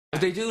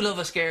They do love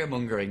a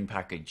scaremongering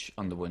package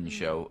on the One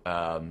Show.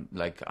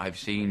 Like, I've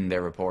seen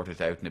their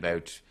reporters out and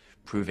about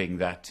proving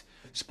that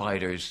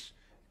spiders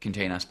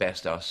contain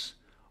asbestos,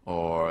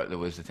 or there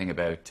was the thing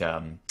about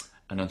an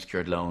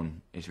unsecured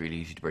loan is really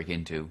easy to break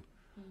into.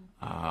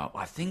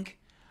 I think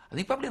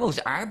probably the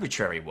most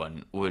arbitrary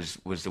one was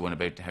the one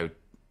about how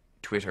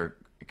Twitter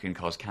can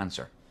cause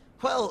cancer.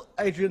 Well,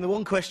 Adrian, the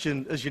one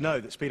question, as you know,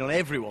 that's been on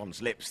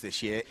everyone's lips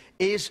this year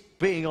is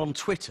being on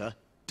Twitter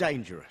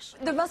dangerous?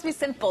 There must be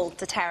simple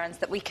deterrents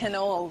that we can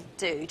all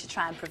do to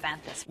try and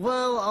prevent this.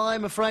 Well,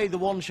 I'm afraid the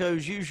One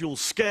Show's usual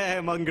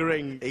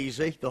scaremongering,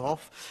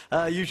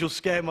 usual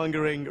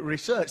scaremongering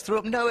research threw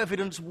up no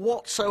evidence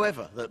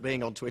whatsoever that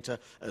being on Twitter,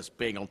 as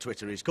being on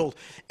Twitter is called,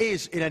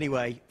 is in any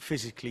way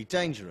physically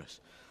dangerous.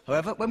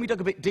 However, when we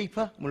dug a bit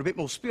deeper and were a bit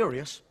more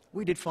spurious,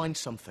 we did find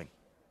something.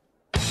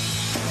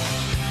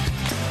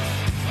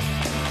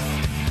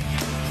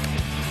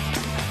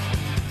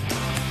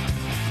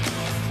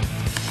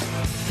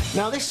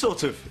 Now, this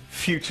sort of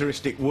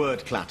futuristic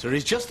word clatter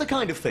is just the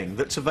kind of thing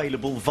that's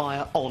available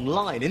via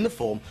online in the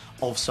form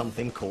of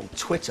something called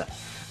Twitter.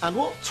 And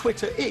what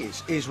Twitter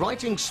is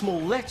writing small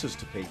letters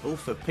to people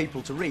for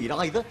people to read,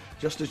 either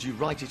just as you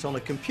write it on a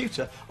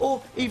computer,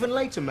 or even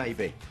later,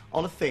 maybe,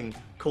 on a thing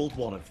called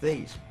one of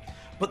these.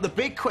 But the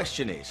big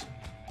question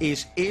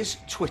is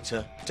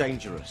Twitter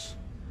dangerous?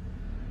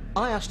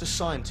 I asked a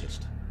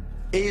scientist,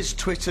 is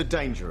Twitter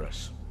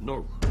dangerous?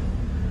 No.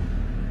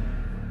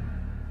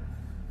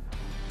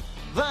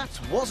 That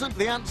wasn't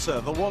the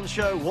answer the One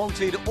Show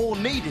wanted or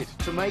needed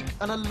to make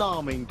an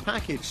alarming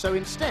package. So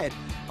instead,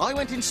 I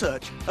went in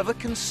search of a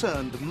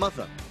concerned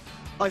mother.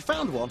 I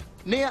found one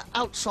near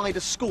outside a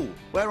school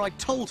where I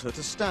told her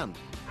to stand.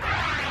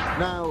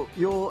 Now,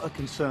 you're a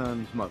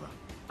concerned mother.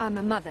 I'm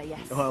a mother,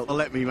 yes. Well,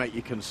 let me make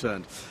you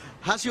concerned.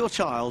 Has your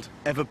child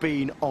ever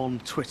been on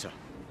Twitter?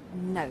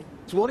 No.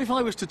 So what if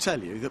I was to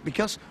tell you that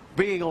because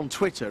being on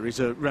Twitter is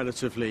a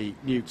relatively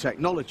new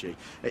technology,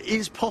 it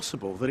is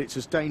possible that it's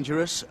as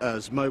dangerous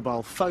as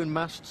mobile phone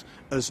masts,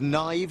 as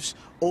knives,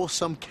 or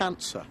some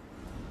cancer?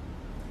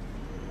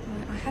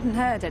 I hadn't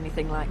heard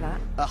anything like that.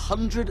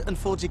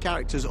 140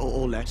 characters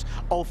or less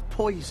of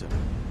poison.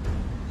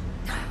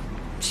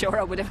 Sure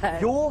I would have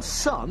heard. Your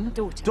son,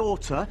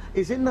 daughter,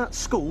 is in that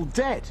school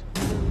dead.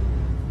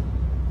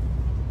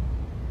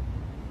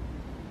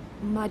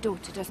 My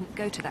daughter doesn't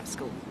go to that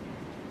school.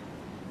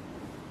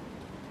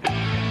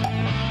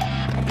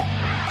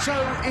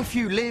 So, if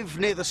you live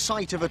near the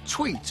site of a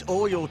tweet,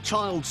 or your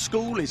child's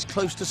school is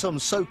close to some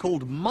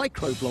so-called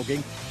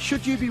microblogging,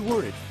 should you be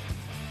worried?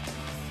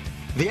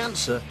 The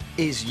answer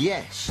is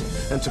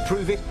yes. And to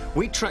prove it,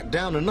 we tracked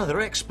down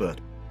another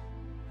expert.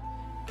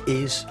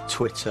 Is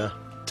Twitter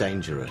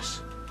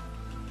dangerous?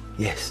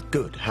 Yes.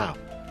 Good. How?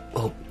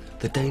 Well,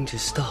 the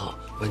dangers start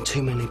when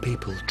too many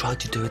people try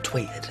to do a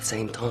tweet at the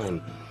same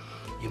time.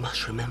 You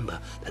must remember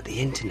that the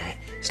internet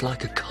is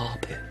like a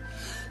carpet.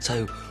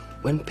 So,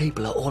 when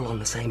people are all on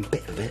the same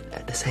bit of it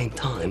at the same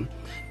time,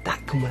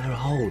 that can wear a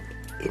hole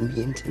in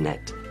the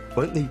internet.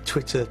 Won't the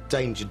Twitter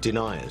danger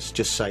deniers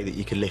just say that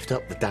you can lift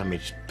up the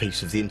damaged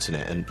piece of the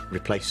internet and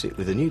replace it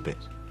with a new bit?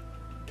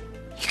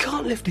 You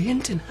can't lift the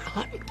internet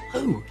up.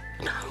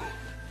 No.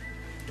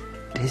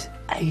 There's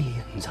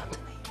aliens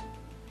underneath.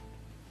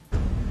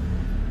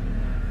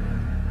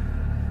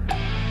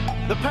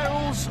 The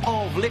perils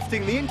of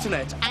lifting the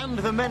internet and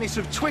the menace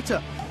of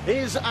Twitter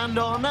is and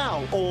are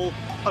now all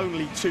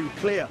only too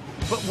clear.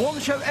 But One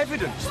Show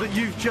evidence that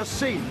you've just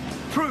seen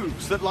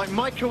proves that, like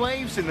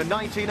microwaves in the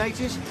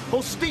 1980s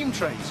or steam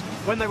trains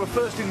when they were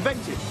first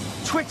invented,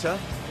 Twitter,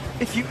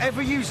 if you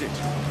ever use it,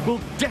 will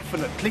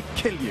definitely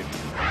kill you.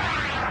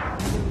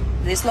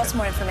 There's lots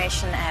more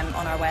information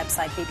on our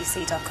website,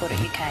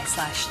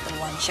 bbc.co.uk/The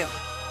One Show.